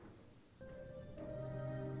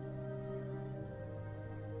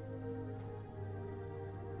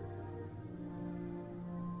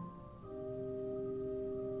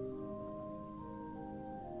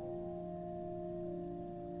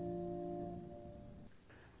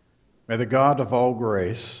May the God of all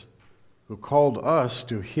grace, who called us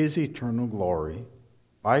to his eternal glory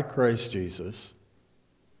by Christ Jesus,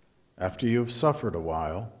 after you have suffered a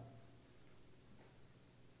while,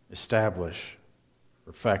 establish,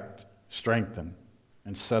 perfect, strengthen,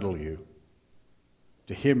 and settle you.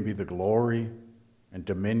 To him be the glory and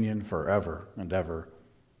dominion forever and ever.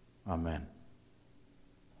 Amen.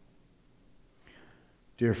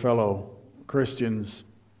 Dear fellow Christians,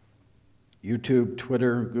 YouTube,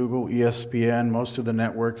 Twitter, Google, ESPN, most of the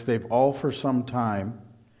networks, they've all for some time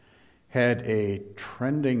had a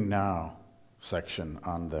trending now section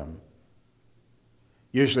on them.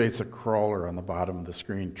 Usually it's a crawler on the bottom of the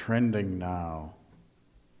screen, trending now.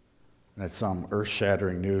 And it's some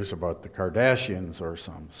earth-shattering news about the Kardashians or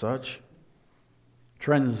some such.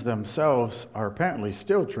 Trends themselves are apparently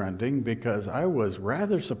still trending because I was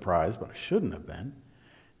rather surprised, but I shouldn't have been,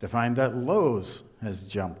 to find that Lowe's has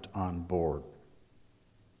jumped on board.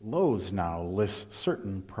 Lowe's now lists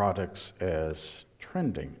certain products as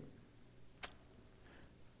trending.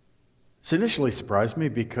 This initially surprised me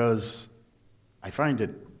because I find it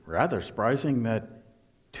rather surprising that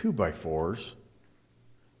 2x4s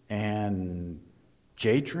and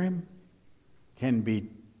J-trim can be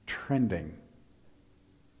trending.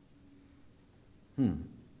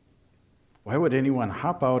 Why would anyone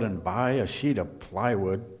hop out and buy a sheet of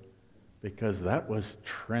plywood? Because that was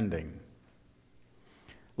trending.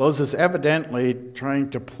 Lowe's is evidently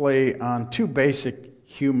trying to play on two basic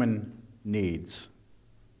human needs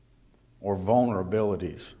or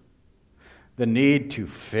vulnerabilities. The need to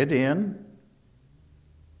fit in.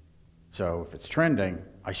 So if it's trending,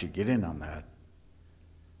 I should get in on that.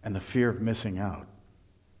 And the fear of missing out.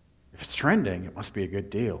 If it's trending, it must be a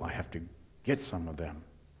good deal. I have to get some of them.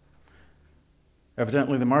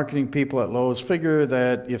 Evidently, the marketing people at Lowe's figure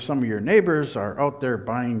that if some of your neighbors are out there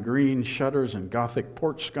buying green shutters and Gothic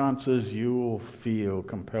porch sconces, you'll feel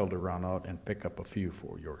compelled to run out and pick up a few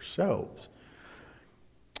for yourselves.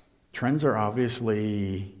 Trends are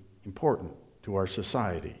obviously important to our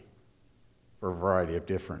society for a variety of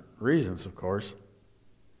different reasons, of course.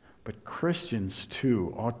 But Christians,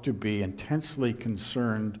 too, ought to be intensely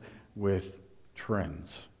concerned with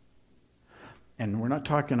trends. And we're not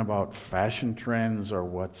talking about fashion trends or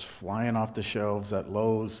what's flying off the shelves at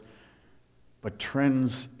Lowe's, but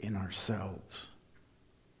trends in ourselves.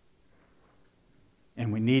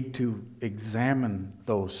 And we need to examine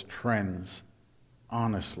those trends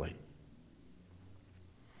honestly.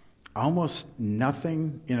 Almost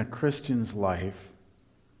nothing in a Christian's life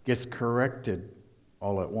gets corrected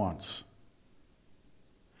all at once.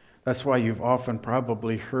 That's why you've often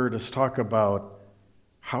probably heard us talk about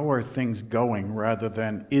how are things going rather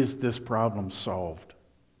than is this problem solved?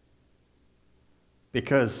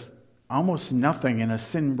 Because almost nothing in a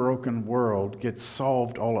sin-broken world gets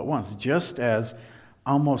solved all at once, just as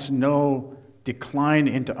almost no decline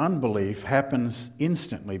into unbelief happens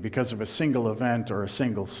instantly because of a single event or a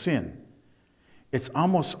single sin. It's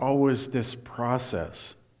almost always this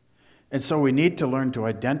process. And so we need to learn to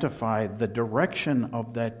identify the direction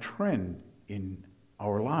of that trend in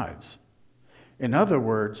our lives. In other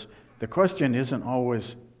words, the question isn't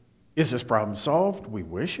always, is this problem solved? We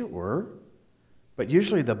wish it were. But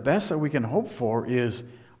usually the best that we can hope for is,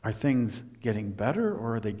 are things getting better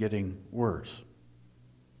or are they getting worse?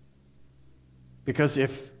 Because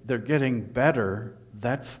if they're getting better,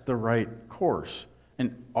 that's the right course.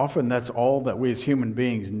 And often that's all that we as human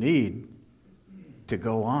beings need to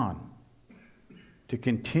go on, to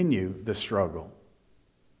continue the struggle.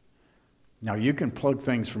 Now, you can plug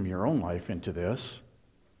things from your own life into this.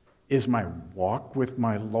 Is my walk with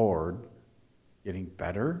my Lord getting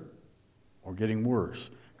better or getting worse?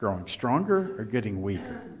 Growing stronger or getting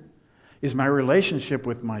weaker? Is my relationship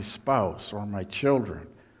with my spouse or my children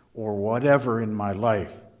or whatever in my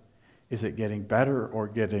life, is it getting better or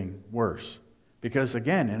getting worse? Because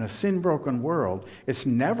again, in a sin-broken world, it's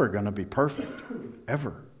never going to be perfect,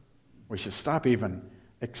 ever. We should stop even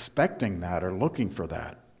expecting that or looking for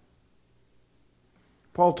that.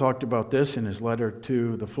 Paul talked about this in his letter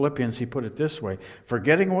to the Philippians. He put it this way: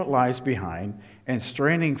 forgetting what lies behind and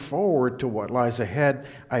straining forward to what lies ahead,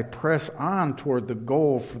 I press on toward the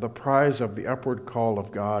goal for the prize of the upward call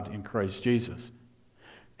of God in Christ Jesus.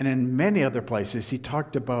 And in many other places, he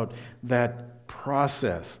talked about that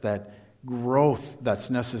process, that growth that's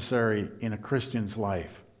necessary in a Christian's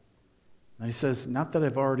life. And he says, not that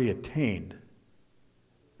I've already attained,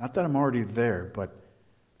 not that I'm already there, but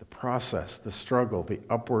the process, the struggle, the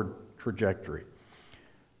upward trajectory.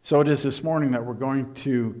 So it is this morning that we're going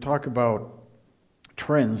to talk about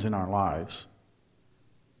trends in our lives.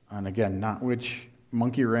 And again, not which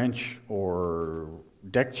monkey wrench or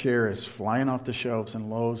deck chair is flying off the shelves in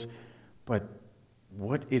Lowe's, but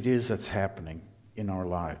what it is that's happening in our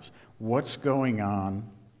lives. What's going on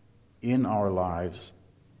in our lives,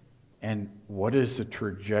 and what is the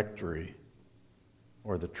trajectory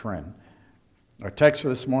or the trend? Our text for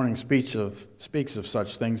this morning speaks of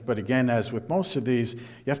such things, but again, as with most of these, you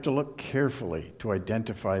have to look carefully to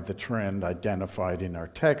identify the trend identified in our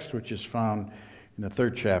text, which is found in the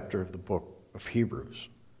 3rd chapter of the book of Hebrews.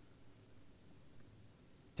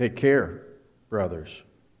 Take care, brothers,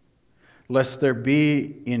 lest there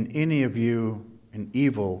be in any of you an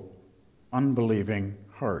evil, unbelieving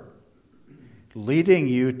heart, leading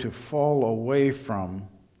you to fall away from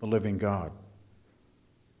the living God.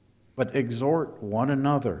 But exhort one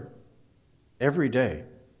another every day,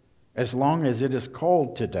 as long as it is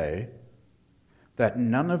called today, that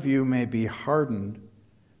none of you may be hardened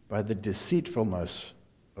by the deceitfulness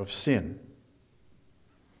of sin.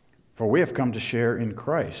 For we have come to share in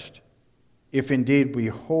Christ, if indeed we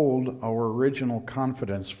hold our original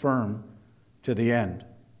confidence firm to the end.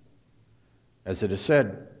 As it is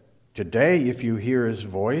said, today if you hear his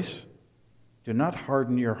voice, do not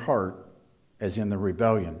harden your heart as in the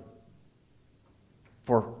rebellion.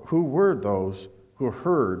 For who were those who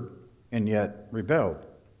heard and yet rebelled?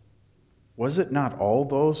 Was it not all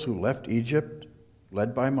those who left Egypt,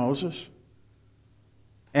 led by Moses?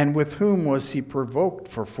 And with whom was he provoked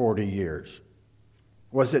for 40 years?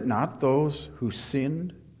 Was it not those who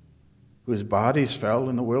sinned, whose bodies fell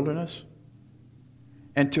in the wilderness?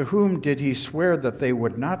 And to whom did he swear that they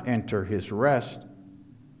would not enter his rest,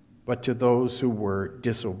 but to those who were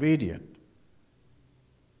disobedient?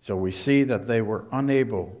 So we see that they were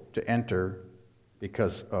unable to enter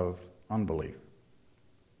because of unbelief.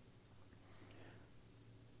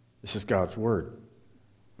 This is God's word.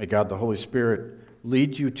 May God the Holy Spirit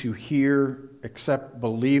lead you to hear, accept,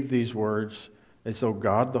 believe these words as though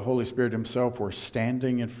God the Holy Spirit himself were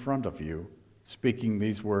standing in front of you, speaking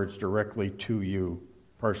these words directly to you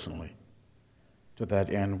personally. To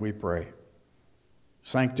that end we pray.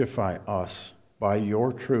 Sanctify us by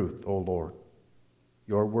your truth, O Lord.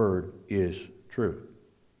 Your word is truth.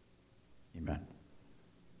 Amen.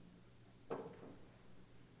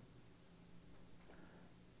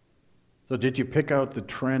 So did you pick out the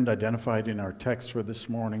trend identified in our text for this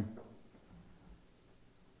morning?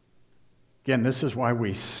 Again, this is why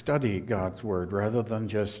we study God's word rather than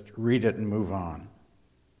just read it and move on,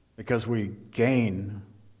 because we gain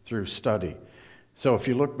through study. So if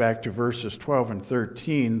you look back to verses 12 and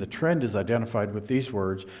 13, the trend is identified with these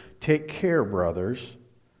words: take care, brothers,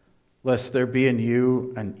 lest there be in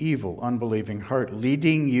you an evil, unbelieving heart,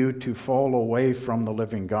 leading you to fall away from the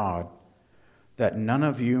living God, that none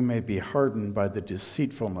of you may be hardened by the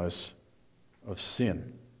deceitfulness of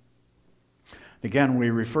sin. Again, we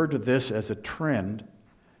refer to this as a trend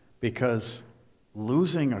because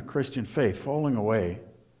losing a Christian faith, falling away,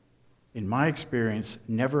 in my experience,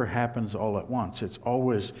 never happens all at once. It's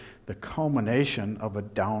always the culmination of a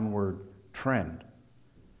downward trend.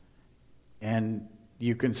 And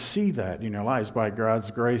you can see that in your lives. By God's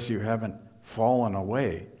grace, you haven't fallen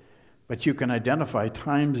away. But you can identify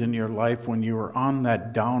times in your life when you were on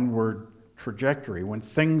that downward trajectory, when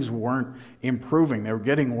things weren't improving, they were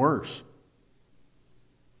getting worse.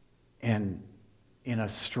 And in a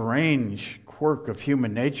strange quirk of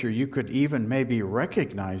human nature, you could even maybe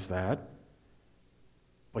recognize that,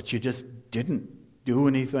 but you just didn't do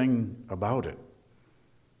anything about it.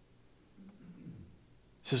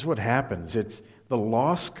 This is what happens. The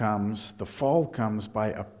loss comes, the fall comes by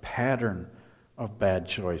a pattern of bad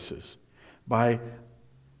choices, by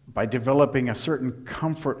developing a certain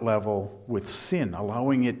comfort level with sin,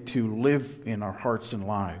 allowing it to live in our hearts and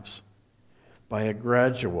lives, by a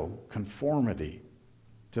gradual conformity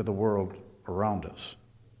to the world around us.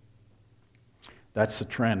 That's the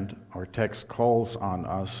trend our text calls on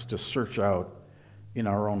us to search out in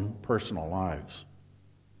our own personal lives.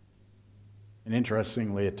 And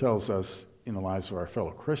interestingly, it tells us in the lives of our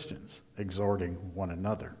fellow Christians, exhorting one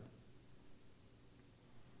another.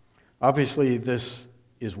 Obviously, this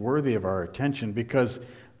is worthy of our attention because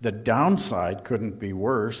the downside couldn't be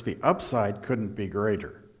worse, the upside couldn't be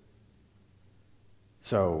greater.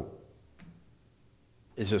 So,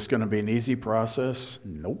 is this going to be an easy process?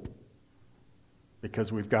 Nope.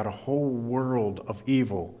 Because we've got a whole world of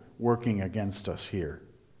evil working against us here.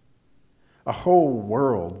 A whole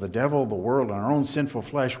world, the devil, the world, and our own sinful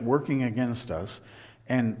flesh working against us.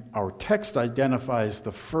 And our text identifies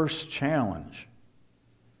the first challenge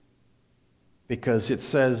because it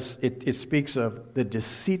says, it speaks of the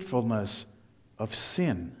deceitfulness of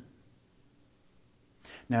sin.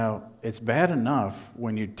 Now, it's bad enough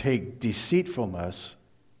when you take deceitfulness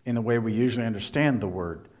in the way we usually understand the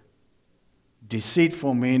word.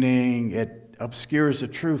 Deceitful meaning it obscures the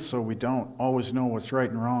truth so we don't always know what's right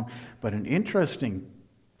and wrong. But an interesting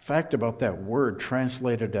fact about that word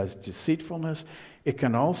translated as deceitfulness, it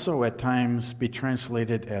can also at times be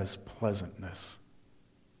translated as pleasantness.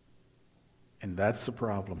 And that's the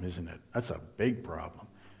problem, isn't it? That's a big problem.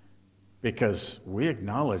 Because we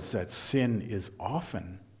acknowledge that sin is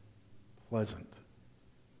often pleasant.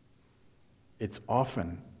 It's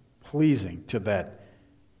often pleasing to that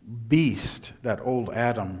beast, that old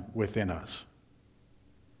Adam within us.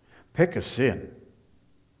 Pick a sin,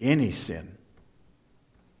 any sin,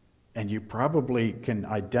 and you probably can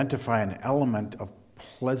identify an element of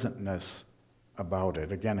pleasantness about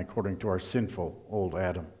it. Again, according to our sinful old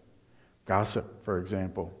Adam. Gossip, for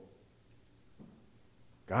example.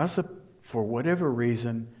 Gossip, for whatever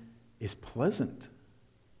reason, is pleasant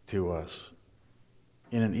to us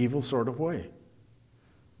in an evil sort of way.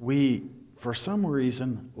 We, for some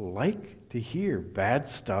reason, like to hear bad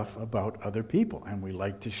stuff about other people, and we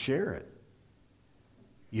like to share it.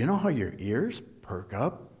 You know how your ears perk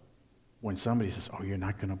up when somebody says, "Oh, you're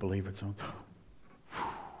not going to believe it." So,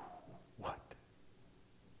 what?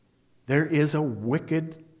 There is a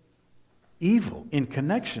wicked evil in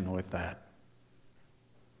connection with that.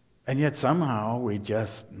 And yet somehow we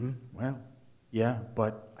just, well, yeah,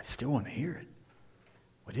 but I still want to hear it.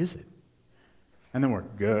 What is it? And then we're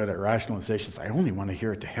good at rationalizations. I only want to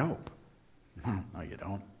hear it to help. No, you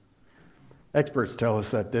don't. Experts tell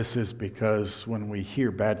us that this is because when we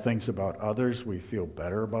hear bad things about others, we feel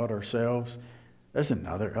better about ourselves. There's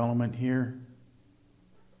another element here.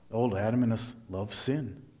 Old Adam in us loves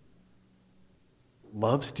sin.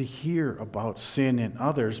 Loves to hear about sin in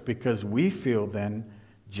others because we feel then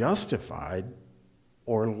justified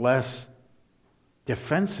or less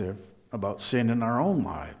defensive about sin in our own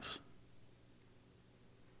lives.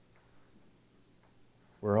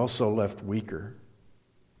 We're also left weaker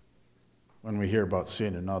when we hear about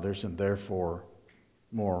sin in others and therefore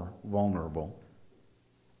more vulnerable.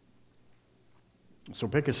 So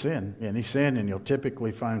pick a sin, any sin, and you'll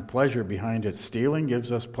typically find pleasure behind it. Stealing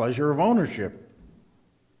gives us pleasure of ownership,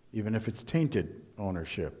 even if it's tainted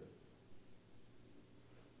ownership.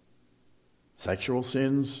 Sexual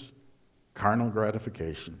sins, carnal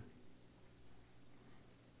gratification.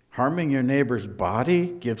 Harming your neighbor's body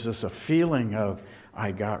gives us a feeling of,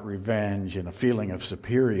 I got revenge, and a feeling of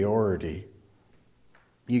superiority.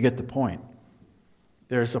 You get the point.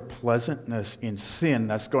 There's a pleasantness in sin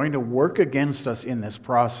that's going to work against us in this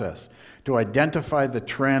process, to identify the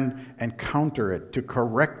trend and counter it, to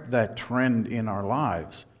correct that trend in our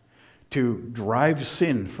lives, to drive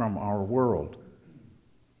sin from our world.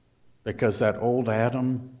 Because that old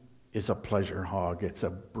Adam is a pleasure hog. It's a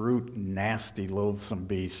brute, nasty, loathsome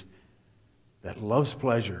beast that loves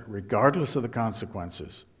pleasure regardless of the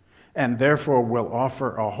consequences, and therefore will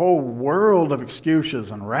offer a whole world of excuses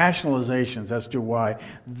and rationalizations as to why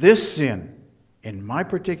this sin, in my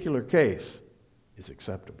particular case, is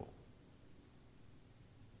acceptable.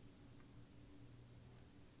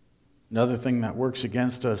 Another thing that works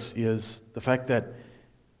against us is the fact that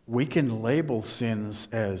we can label sins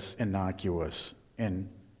as innocuous and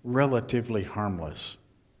relatively harmless,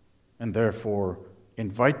 and therefore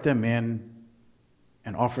invite them in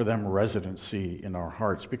and offer them residency in our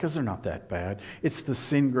hearts because they're not that bad. It's the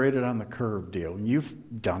sin graded on the curve deal. And you've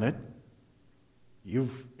done it.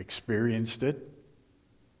 You've experienced it.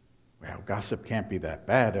 Well, gossip can't be that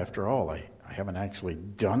bad after all. I haven't actually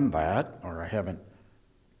done that, or I haven't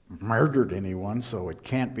murdered anyone, so it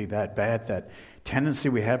can't be that bad. That tendency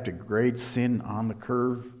we have to grade sin on the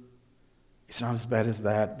curve, it's not as bad as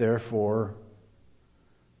that. Therefore,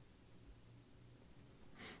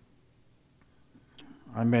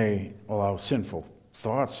 I may allow sinful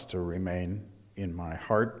thoughts to remain in my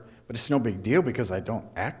heart, but it's no big deal because I don't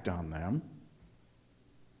act on them.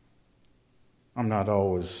 I'm not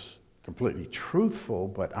always completely truthful,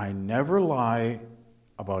 but I never lie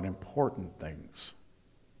about important things.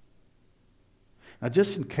 Now,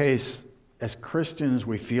 just in case, as Christians,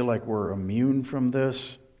 we feel like we're immune from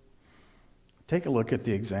this, take a look at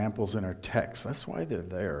the examples in our text. That's why they're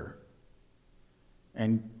there.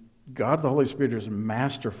 And God, the Holy Spirit, is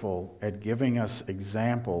masterful at giving us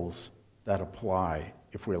examples that apply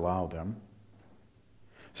if we allow them.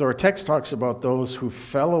 So our text talks about those who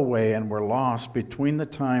fell away and were lost between the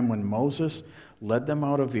time when Moses led them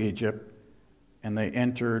out of Egypt and they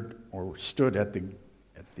entered or stood at the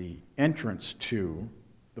entrance to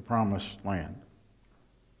the promised land.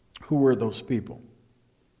 Who were those people?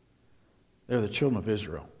 They're the children of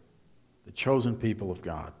Israel, the chosen people of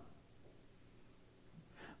God.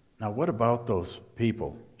 Now, what about those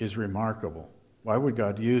people is remarkable? Why would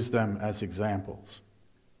God use them as examples?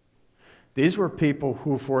 These were people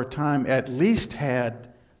who, for a time, at least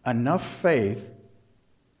had enough faith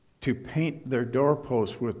to paint their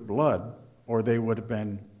doorposts with blood, or they would have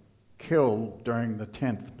been killed during the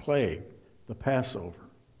 10th plague, the Passover.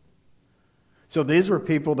 So these were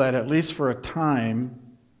people that, at least for a time,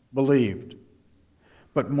 believed.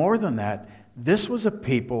 But more than that, this was a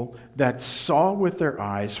people that saw with their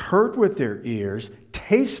eyes, heard with their ears,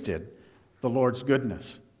 tasted the Lord's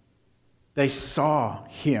goodness. They saw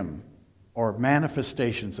Him, or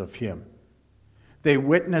manifestations of Him. They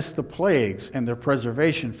witnessed the plagues and their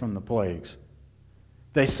preservation from the plagues.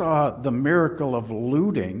 They saw the miracle of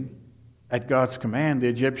looting at God's command the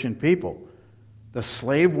Egyptian people. The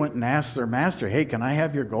slave went and asked their master, "Hey, can I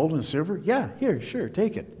have your gold and silver?" "Yeah, here, sure,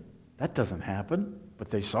 take it." That doesn't happen, but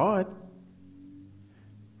they saw it.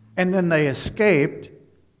 And then they escaped,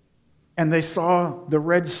 and they saw the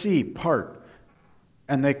Red Sea part,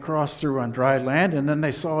 and they crossed through on dry land, and then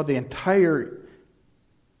they saw the entire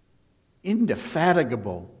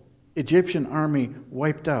indefatigable Egyptian army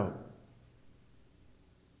wiped out.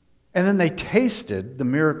 And then they tasted the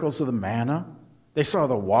miracles of the manna. They saw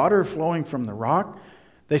the water flowing from the rock.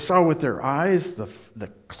 They saw with their eyes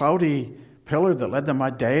the cloudy pillar that led them by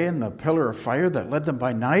day and the pillar of fire that led them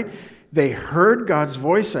by night. They heard God's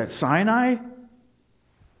voice at Sinai.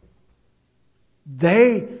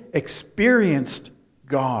 They experienced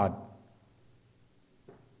God.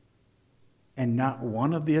 And not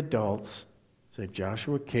one of the adults, say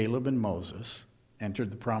Joshua, Caleb, and Moses,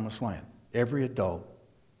 entered the promised land. Every adult,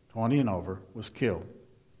 20 and over, was killed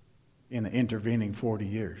in the intervening 40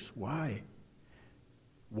 years. Why?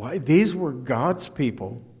 Why? These were God's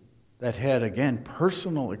people that had, again,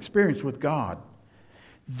 personal experience with God.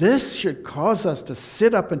 This should cause us to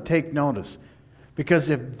sit up and take notice. Because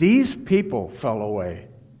if these people fell away,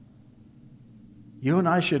 you and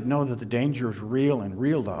I should know that the danger is real and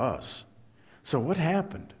real to us. So what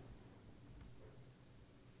happened?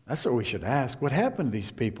 That's what we should ask. What happened to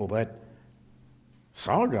these people that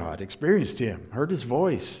saw God, experienced Him, heard His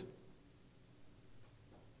voice?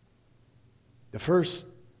 The first,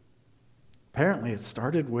 apparently it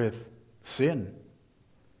started with sin.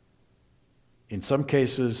 In some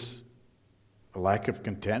cases, a lack of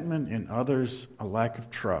contentment. In others, a lack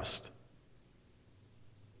of trust.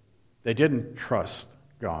 They didn't trust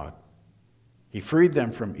God. He freed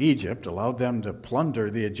them from Egypt, allowed them to plunder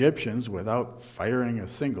the Egyptians without firing a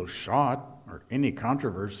single shot or any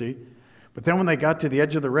controversy. But then when they got to the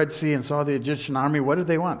edge of the Red Sea and saw the Egyptian army, what did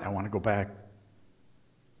they want? "I want to go back.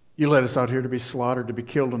 You led us out here to be slaughtered, to be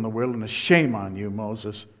killed in the wilderness. Shame on you,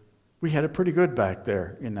 Moses. We had it pretty good back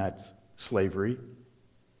there in that slavery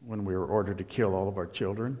when we were ordered to kill all of our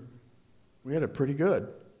children. We had it pretty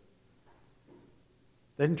good."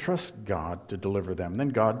 They didn't trust God to deliver them. Then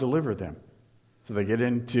God delivered them. So they get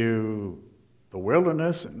into the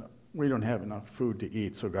wilderness, and we don't have enough food to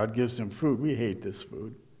eat. So God gives them food. We hate this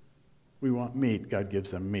food. We want meat. God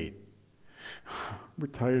gives them meat. We're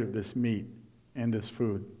tired of this meat and this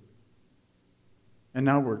food. And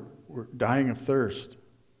now we're dying of thirst.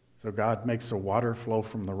 So God makes the water flow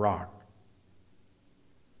from the rock.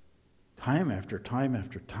 Time after time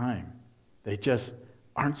after time, they just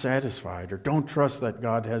aren't satisfied or don't trust that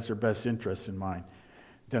God has their best interests in mind.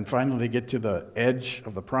 Then finally they get to the edge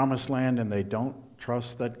of the promised land and they don't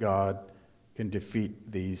trust that God can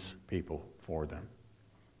defeat these people for them.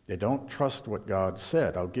 They don't trust what God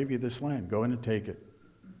said. "I'll give you this land. Go in and take it."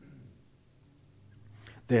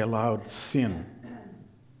 They allowed sin,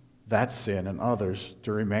 that sin and others,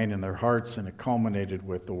 to remain in their hearts, and it culminated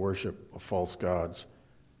with the worship of false gods.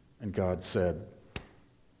 And God said,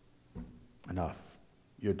 "Enough.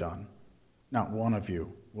 You're done. Not one of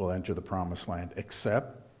you will enter the promised land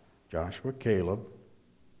except Joshua, Caleb,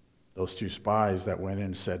 those two spies that went in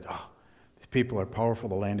and said, 'These people are powerful.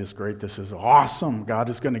 The land is great. This is awesome. God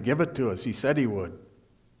is going to give it to us. He said He would.'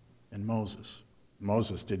 And Moses.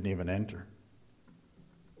 Moses didn't even enter.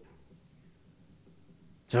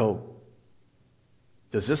 So,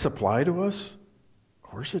 does this apply to us?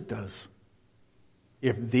 Of course it does.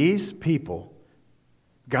 If these people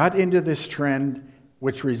got into this trend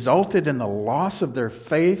which resulted in the loss of their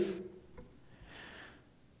faith,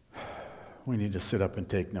 we need to sit up and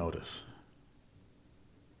take notice.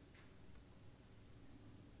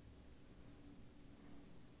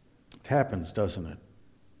 It happens, doesn't it?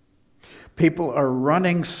 People are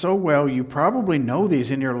running so well, you probably know these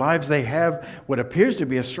in your lives. They have what appears to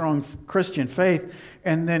be a strong Christian faith,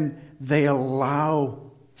 and then they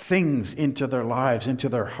allow things into their lives, into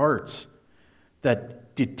their hearts,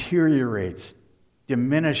 that deteriorates,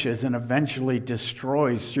 diminishes, and eventually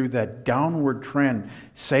destroys through that downward trend,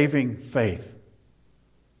 saving faith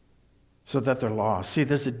so that they're lost. See,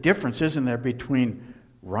 there's a difference, isn't there, between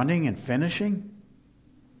running and finishing?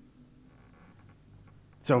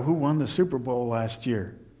 So who won the Super Bowl last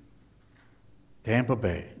year? Tampa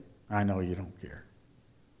Bay. I know you don't care.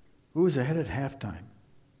 Who was ahead at halftime?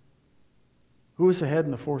 Who was ahead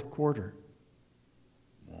in the fourth quarter?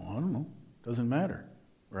 Well, I don't know. Doesn't matter.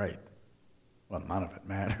 Right. Well, none of it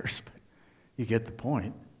matters, but you get the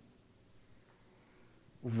point.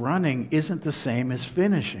 Running isn't the same as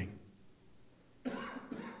finishing.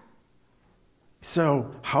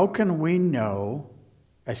 So how can we know,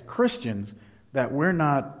 as Christians, that we're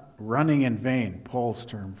not running in vain, Paul's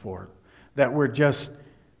term for it, that we're just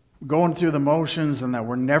going through the motions and that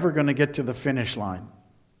we're never going to get to the finish line?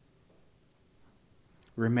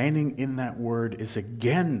 Remaining in that word is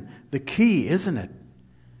again the key, isn't it?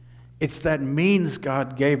 It's that means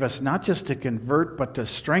God gave us not just to convert, but to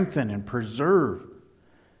strengthen and preserve.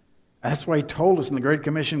 That's why He told us in the Great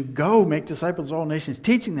Commission, go make disciples of all nations,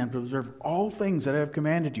 teaching them to observe all things that I have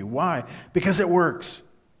commanded you. Why? Because it works.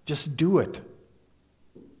 Just do it.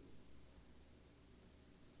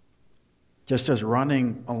 Just as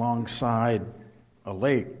running alongside a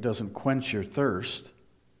lake doesn't quench your thirst,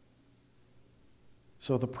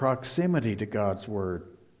 so the proximity to God's Word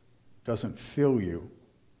doesn't fill you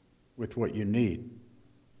with what you need.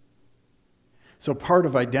 So part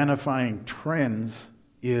of identifying trends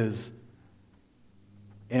is,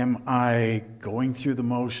 am I going through the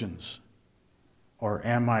motions, or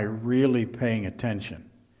am I really paying attention?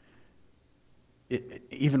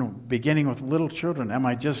 Even beginning with little children, am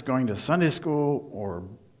I just going to Sunday school or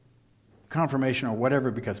confirmation or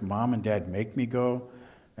whatever because mom and dad make me go,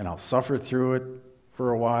 and I'll suffer through it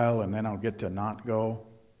for a while and then I'll get to not go?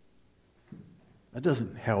 That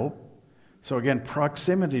doesn't help. So again,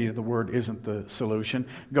 proximity to the Word isn't the solution.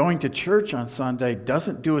 Going to church on Sunday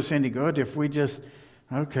doesn't do us any good if we just,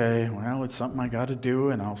 okay, well, it's something I got to do,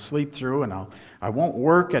 and I'll sleep through, and I won't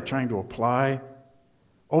work at trying to apply.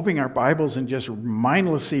 Opening our Bibles and just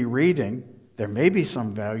mindlessly reading, there may be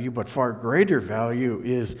some value, but far greater value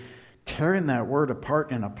is tearing that Word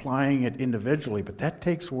apart and applying it individually. But that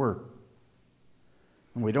takes work.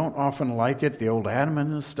 And we don't often like it. The old Adam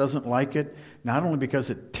in us doesn't like it, not only because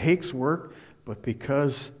it takes work, but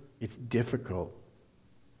because it's difficult.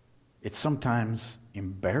 It's sometimes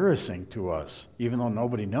embarrassing to us, even though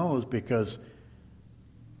nobody knows, because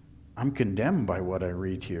I'm condemned by what I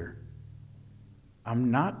read here.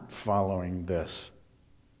 I'm not following this.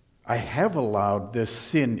 I have allowed this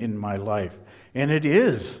sin in my life, and it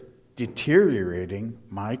is deteriorating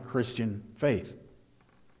my Christian faith.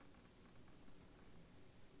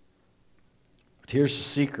 But here's the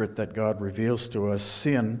secret that God reveals to us.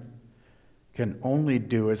 Sin can only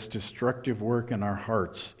do its destructive work in our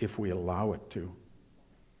hearts if we allow it to.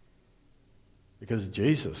 Because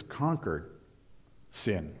Jesus conquered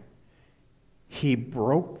sin. He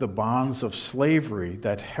broke the bonds of slavery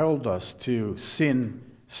that held us to sin,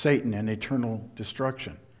 Satan, and eternal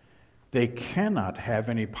destruction. They cannot have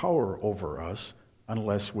any power over us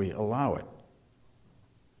unless we allow it.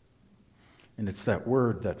 And it's that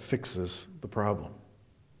word that fixes the problem.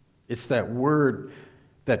 It's that word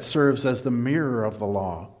that serves as the mirror of the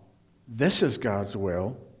law. This is God's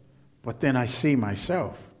will, but then I see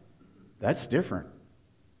myself. That's different.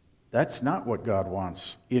 That's not what God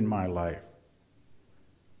wants in my life.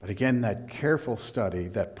 But again, that careful study,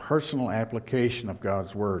 that personal application of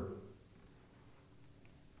God's Word.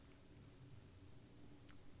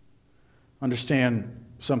 Understand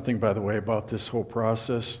something, by the way, about this whole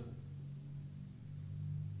process.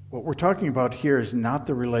 What we're talking about here is not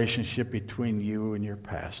the relationship between you and your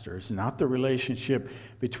pastor. It's not the relationship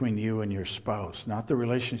between you and your spouse. Not the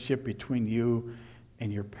relationship between you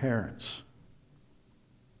and your parents.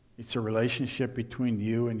 It's a relationship between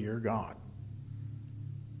you and your God.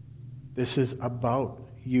 This is about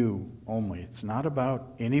you only. It's not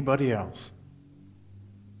about anybody else.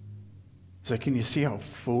 So can you see how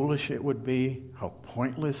foolish it would be, how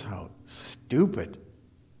pointless, how stupid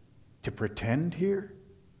to pretend here?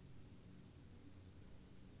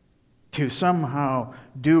 To somehow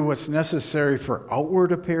do what's necessary for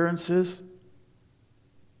outward appearances?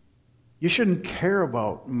 You shouldn't care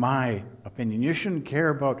about my opinion. You shouldn't care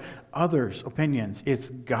about others' opinions. It's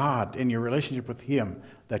God and your relationship with Him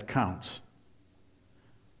that counts.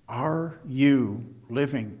 Are you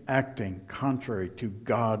living, acting contrary to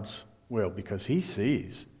God's will? Because He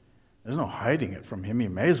sees. There's no hiding it from Him. You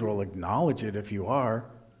may as well acknowledge it if you are,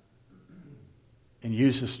 and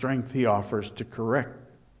use the strength He offers to correct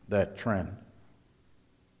that trend.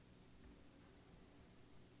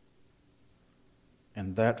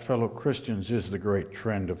 And that, fellow Christians, is the great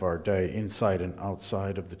trend of our day, inside and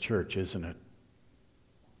outside of the church, isn't it?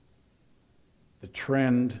 The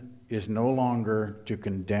trend is no longer to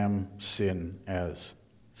condemn sin as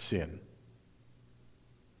sin.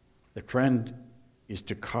 The trend is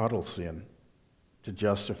to coddle sin, to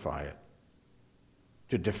justify it,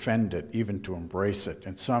 to defend it, even to embrace it,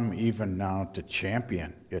 and some even now to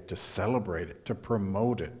champion it, to celebrate it, to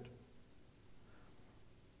promote it.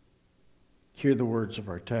 Hear the words of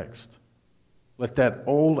our text. Let that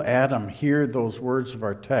old Adam hear those words of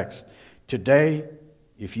our text. Today,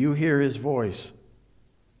 if you hear his voice,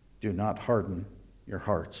 do not harden your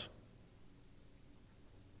hearts.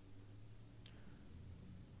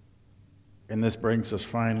 And this brings us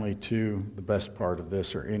finally to the best part of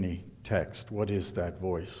this or any text. What is that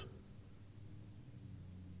voice?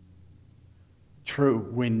 True,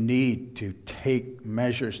 we need to take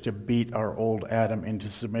measures to beat our old Adam into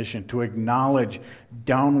submission, to acknowledge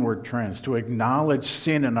downward trends, to acknowledge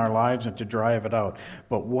sin in our lives and to drive it out.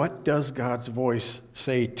 But what does God's voice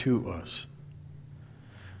say to us?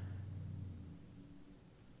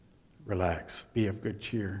 Relax, be of good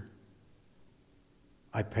cheer.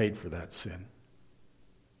 I paid for that sin.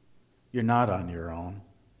 You're not on your own.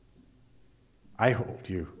 I hold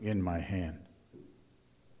you in my hand.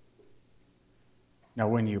 Now,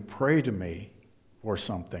 when you pray to me for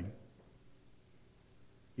something,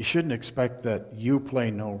 you shouldn't expect that you play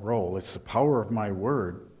no role. It's the power of my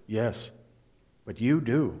word, yes, but you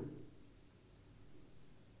do.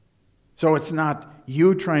 So it's not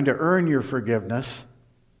you trying to earn your forgiveness.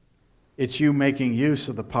 It's you making use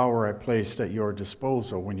of the power I placed at your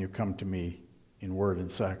disposal when you come to me in word and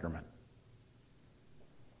sacrament.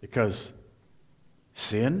 Because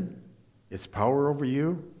sin, its power over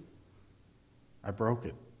you, I broke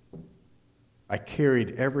it. I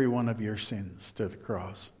carried every one of your sins to the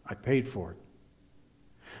cross. I paid for it.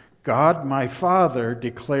 God, my Father,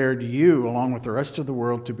 declared you, along with the rest of the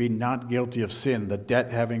world, to be not guilty of sin, the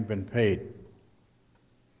debt having been paid.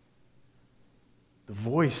 The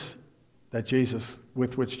voice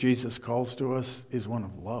with which Jesus calls to us is one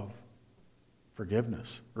of love,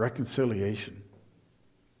 forgiveness, reconciliation.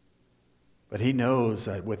 But he knows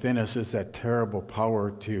that within us is that terrible power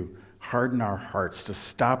to harden our hearts, to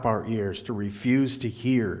stop our ears, to refuse to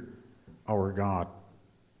hear our God.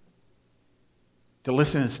 To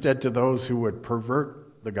listen instead to those who would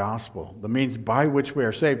pervert the gospel, the means by which we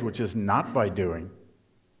are saved, which is not by doing,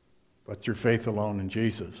 but through faith alone in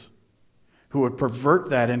Jesus. Who would pervert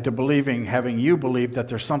that into believing, having you believe that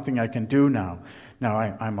there's something I can do now. Now,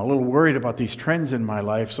 I'm a little worried about these trends in my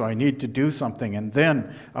life, so I need to do something, and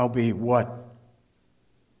then I'll be what?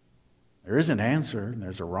 There is an answer, and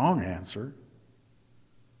there's a wrong answer.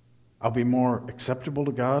 I'll be more acceptable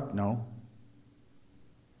to God? No.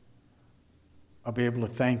 I'll be able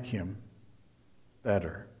to thank Him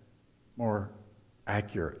better, more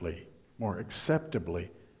accurately, more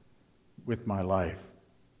acceptably with my life.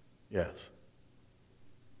 Yes.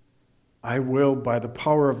 I will, by the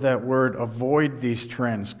power of that word, avoid these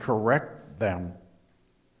trends, correct them.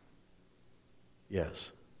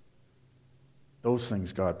 Yes. Those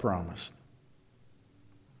things God promised.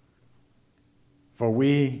 For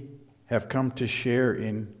we have come to share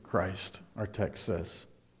in Christ, our text says,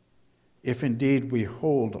 if indeed we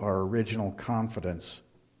hold our original confidence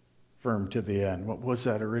firm to the end. What was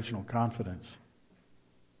that original confidence?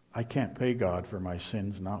 I can't pay God for my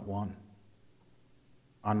sins, not one.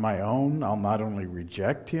 On my own, I'll not only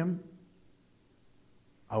reject Him,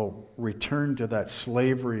 I'll return to that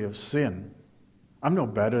slavery of sin. I'm no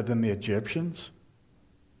better than the Egyptians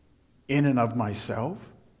in and of myself.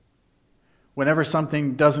 Whenever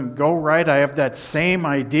something doesn't go right, I have that same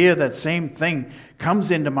idea, that same thing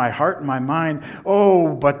comes into my heart and my mind.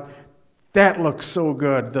 Oh, but that looks so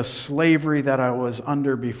good, the slavery that I was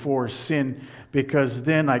under before sin, because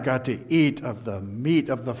then I got to eat of the meat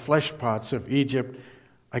of the flesh pots of Egypt.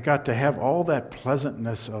 I got to have all that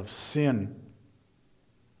pleasantness of sin.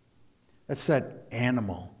 That's that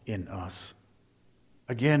animal in us.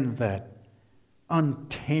 Again, that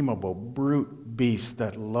untamable, brute beast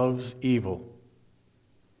that loves evil.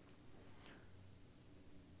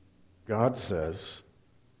 God says,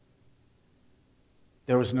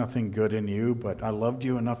 there was nothing good in you, but I loved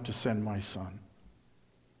you enough to send my Son.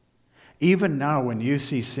 Even now, when you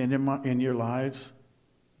see sin in your lives,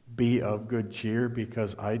 be of good cheer,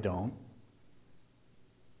 because I don't.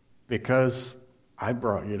 Because I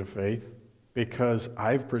brought you to faith. Because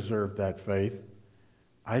I've preserved that faith.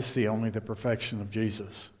 I see only the perfection of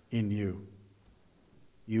Jesus in you.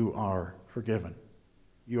 You are forgiven.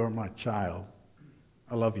 You are my child.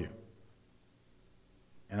 I love you.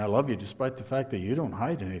 And I love you despite the fact that you don't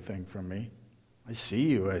hide anything from me. I see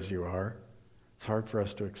you as you are. It's hard for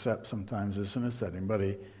us to accept sometimes, isn't it, that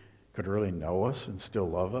anybody could really know us and still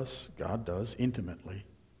love us? God does, intimately.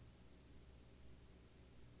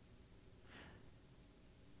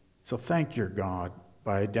 So thank your God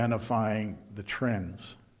by identifying the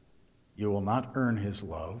trends. You will not earn his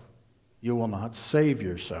love. You will not save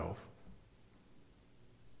yourself.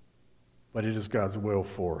 But it is God's will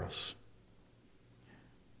for us.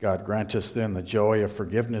 God, grant us then the joy of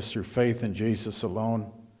forgiveness through faith in Jesus alone.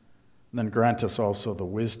 And then grant us also the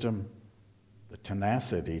wisdom, the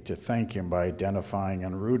tenacity to thank him by identifying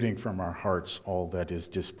and rooting from our hearts all that is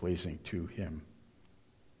displeasing to him.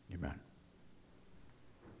 Amen.